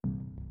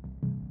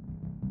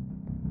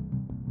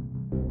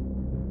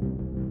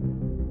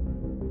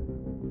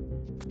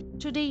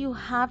Today you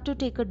have to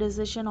take a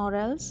decision or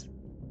else,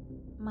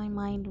 my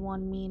mind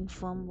warned me in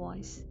firm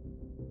voice.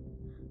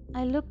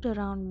 I looked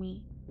around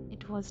me.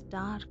 It was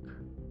dark.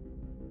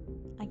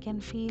 I can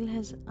feel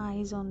his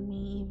eyes on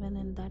me even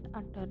in that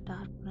utter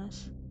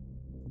darkness.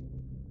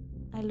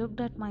 I looked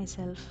at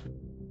myself.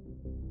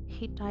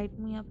 He tied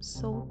me up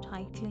so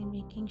tightly,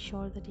 making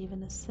sure that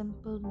even a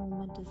simple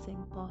movement is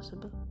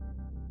impossible.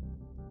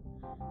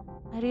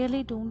 I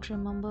really don't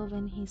remember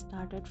when he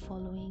started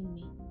following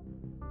me.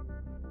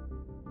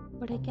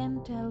 But I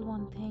can tell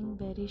one thing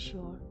very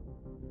sure.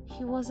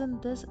 He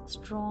wasn't this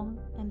strong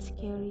and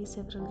scary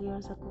several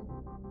years ago.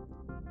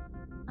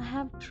 I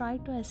have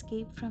tried to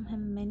escape from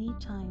him many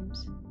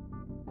times.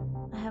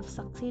 I have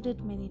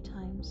succeeded many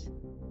times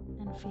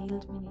and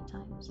failed many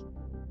times.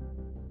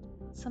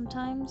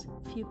 Sometimes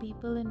few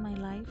people in my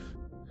life,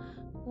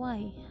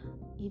 why,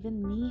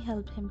 even me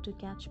helped him to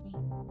catch me.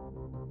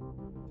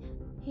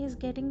 He is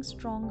getting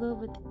stronger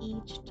with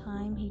each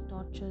time he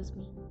tortures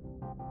me.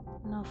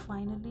 Now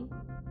finally,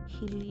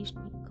 he leashed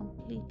me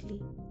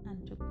completely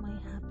and took my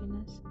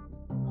happiness,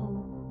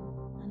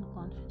 hope, and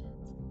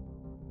confidence.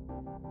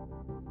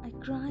 I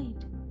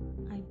cried,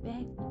 I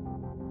begged,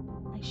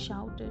 I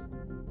shouted.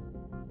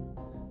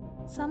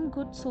 Some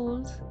good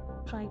souls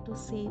tried to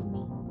save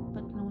me,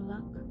 but no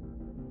luck.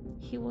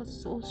 He was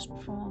so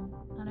strong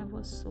and I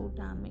was so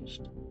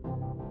damaged.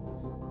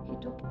 He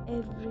took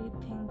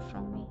everything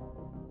from me.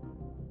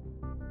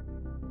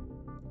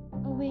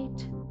 Oh,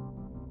 wait,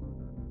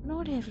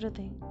 not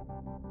everything.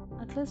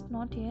 At least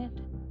not yet.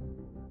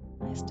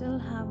 I still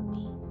have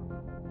me,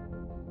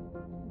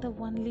 the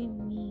only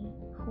me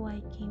who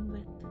I came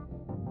with.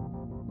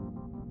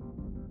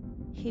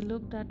 He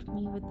looked at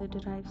me with a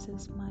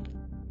derisive smile.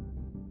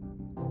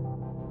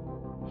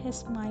 His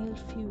smile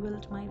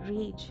fueled my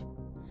rage.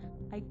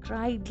 I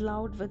cried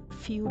loud with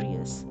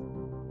furious.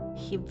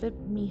 He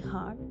whipped me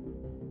hard.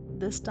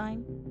 This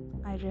time,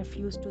 I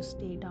refused to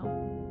stay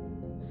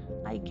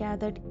down. I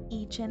gathered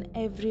each and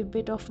every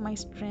bit of my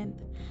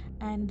strength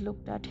and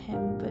looked at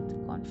him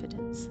with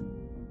confidence.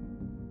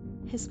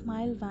 His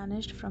smile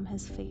vanished from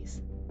his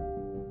face.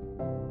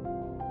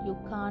 You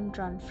can't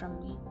run from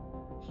me,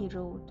 he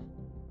roared.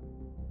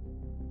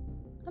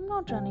 I'm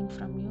not running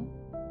from you.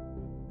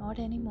 Not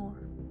anymore,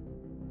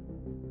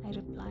 I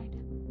replied.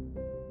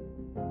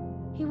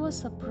 He was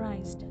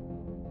surprised.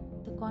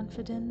 The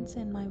confidence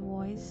in my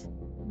voice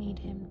made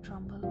him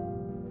tremble.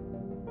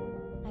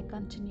 I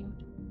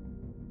continued.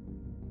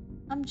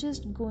 I'm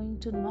just going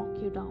to knock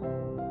you down.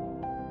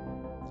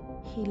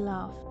 He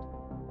laughed.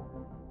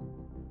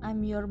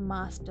 I'm your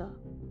master.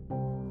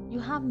 You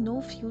have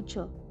no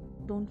future.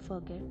 Don't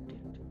forget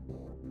it.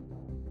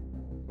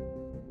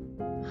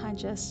 I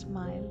just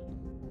smiled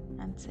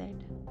and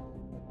said,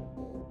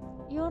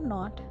 you're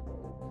not.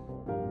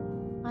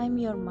 I'm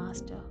your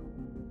master.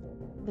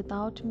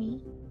 Without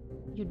me,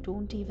 you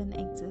don't even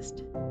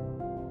exist.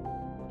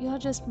 You're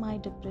just my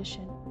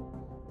depression.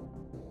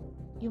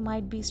 You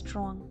might be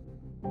strong,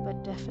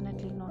 but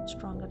definitely not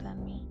stronger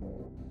than me.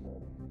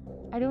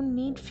 I don't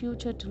need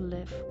future to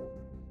live.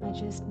 I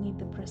just need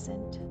the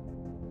present.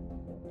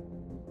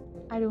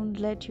 I don't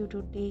let you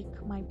to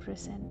take my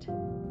present.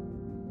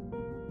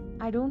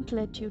 I don't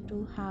let you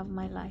to have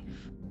my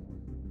life.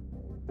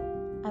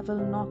 I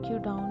will knock you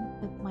down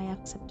with my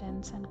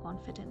acceptance and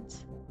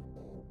confidence.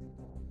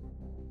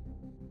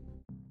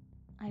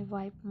 I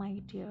wiped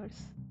my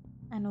tears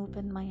and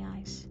opened my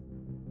eyes.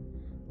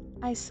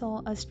 I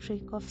saw a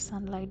streak of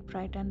sunlight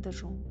brighten the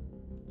room,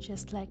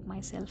 just like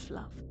my self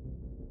love.